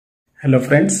Hello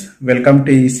friends, welcome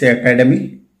to EC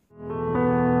Academy.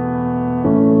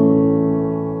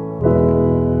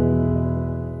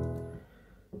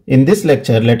 In this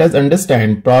lecture, let us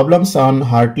understand problems on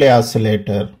Hartley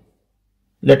oscillator.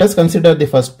 Let us consider the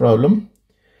first problem.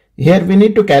 Here we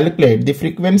need to calculate the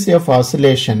frequency of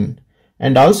oscillation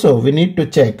and also we need to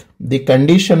check the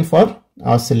condition for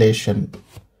oscillation.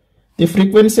 The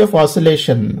frequency of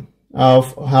oscillation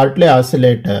of Hartley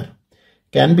oscillator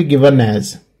can be given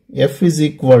as f is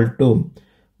equal to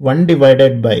 1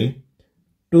 divided by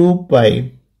 2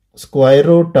 pi square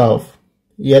root of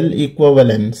L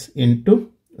equivalence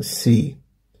into C.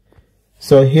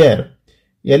 So here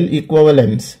L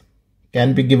equivalence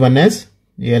can be given as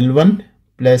L1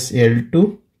 plus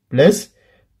L2 plus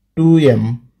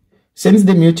 2M. Since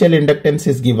the mutual inductance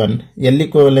is given, L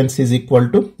equivalence is equal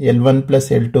to L1 plus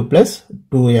L2 plus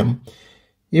 2M.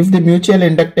 If the mutual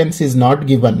inductance is not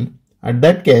given, at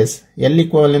that case, L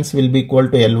equivalence will be equal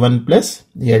to L1 plus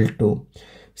L2.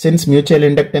 Since mutual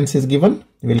inductance is given,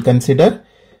 we will consider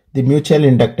the mutual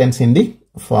inductance in the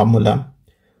formula.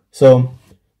 So,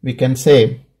 we can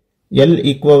say L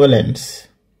equivalence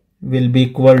will be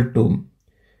equal to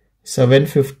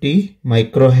 750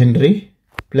 microhenry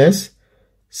plus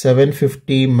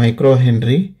 750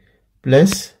 microhenry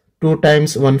plus 2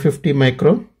 times 150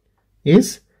 micro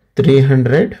is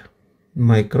 300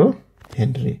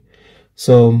 microhenry.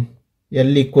 So,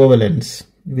 L equivalence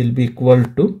will be equal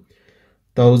to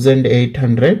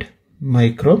 1800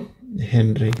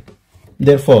 microhenry.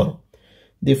 Therefore,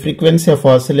 the frequency of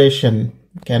oscillation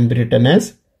can be written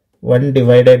as 1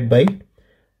 divided by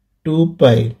 2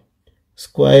 pi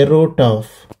square root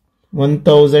of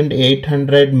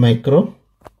 1800 micro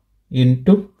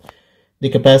into the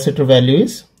capacitor value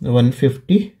is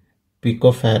 150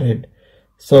 picofarad.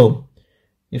 So,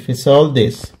 if we solve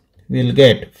this, we will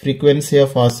get frequency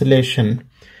of oscillation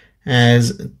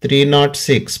as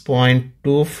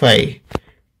 306.25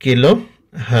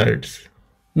 kilohertz.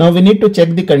 Now we need to check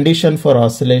the condition for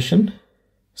oscillation.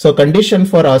 So condition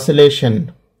for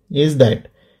oscillation is that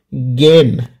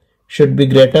gain should be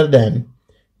greater than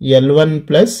L1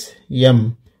 plus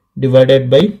M divided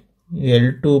by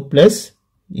L2 plus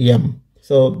M.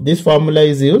 So this formula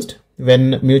is used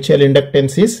when mutual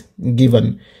inductance is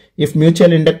given. If mutual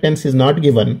inductance is not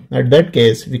given, at that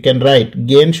case we can write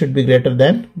gain should be greater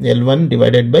than L1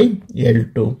 divided by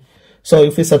L2. So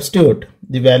if we substitute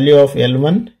the value of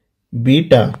L1,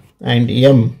 beta and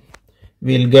M,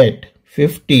 we will get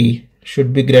 50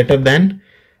 should be greater than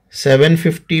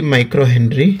 750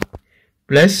 microhenry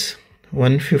plus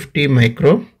 150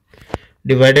 micro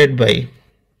divided by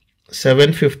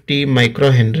 750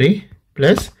 microhenry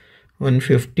plus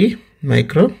 150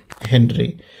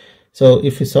 microhenry. So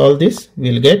if we solve this,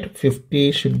 we will get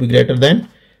 50 should be greater than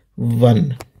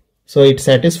 1. So it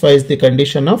satisfies the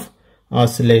condition of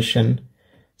oscillation.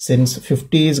 Since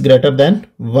 50 is greater than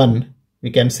 1,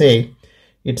 we can say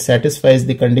it satisfies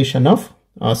the condition of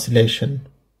oscillation.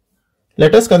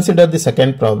 Let us consider the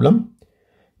second problem.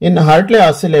 In Hartley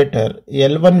oscillator,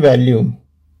 L1 value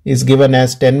is given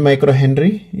as 10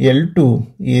 microhenry,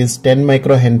 L2 is 10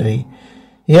 microhenry.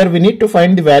 Here we need to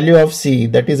find the value of C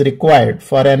that is required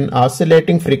for an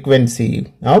oscillating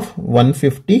frequency of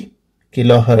 150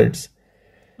 kilohertz.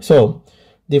 So,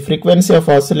 the frequency of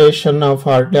oscillation of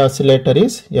Hartley oscillator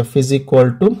is F is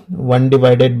equal to 1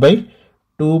 divided by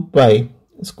 2 pi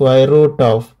square root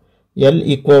of L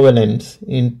equivalence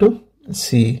into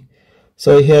C.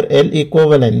 So, here L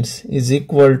equivalence is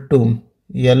equal to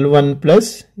L1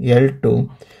 plus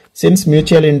L2 since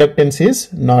mutual inductance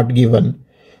is not given.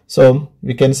 So,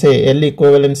 we can say L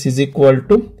equivalence is equal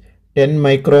to 10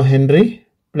 microhenry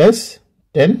plus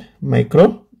 10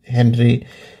 microhenry.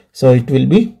 So, it will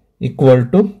be equal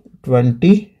to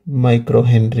 20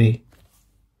 microhenry.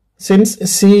 Since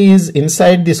C is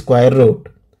inside the square root,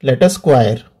 let us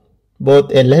square both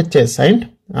LHS and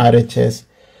RHS.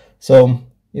 So,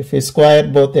 if we square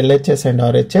both LHS and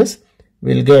RHS,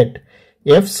 we will get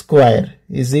F square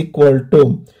is equal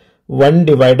to 1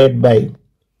 divided by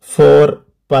 4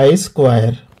 pi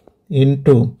square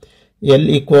into L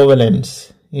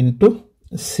equivalence into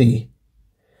C.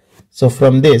 So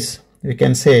from this we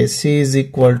can say C is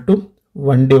equal to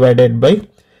 1 divided by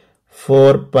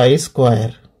 4 pi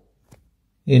square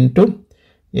into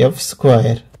F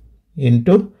square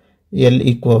into L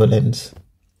equivalence.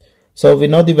 So we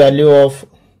know the value of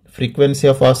frequency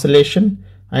of oscillation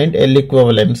and L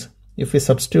equivalence. If we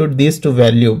substitute these two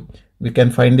values, we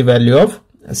can find the value of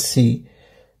C.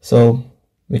 So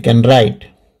we can write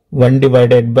 1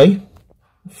 divided by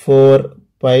 4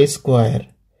 pi square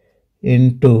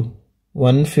into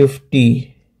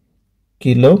 150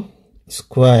 kilo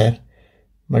square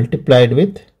multiplied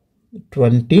with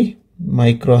 20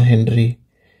 microhenry.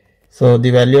 So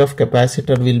the value of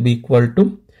capacitor will be equal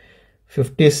to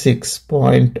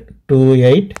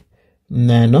 56.28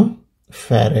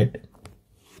 nanofarad.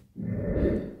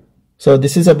 So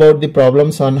this is about the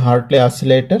problems on Hartley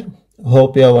oscillator.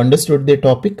 Hope you have understood the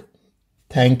topic.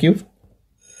 Thank you.